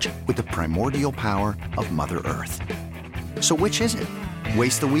lose touch with the primordial power of Mother Earth. So which is it?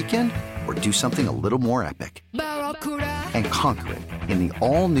 Waste the weekend or do something a little more epic? And conquer it in the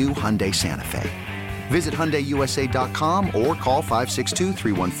all-new Hyundai Santa Fe. Visit HyundaiUSA.com or call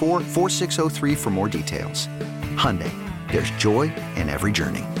 562-314-4603 for more details. Hyundai, there's joy in every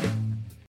journey.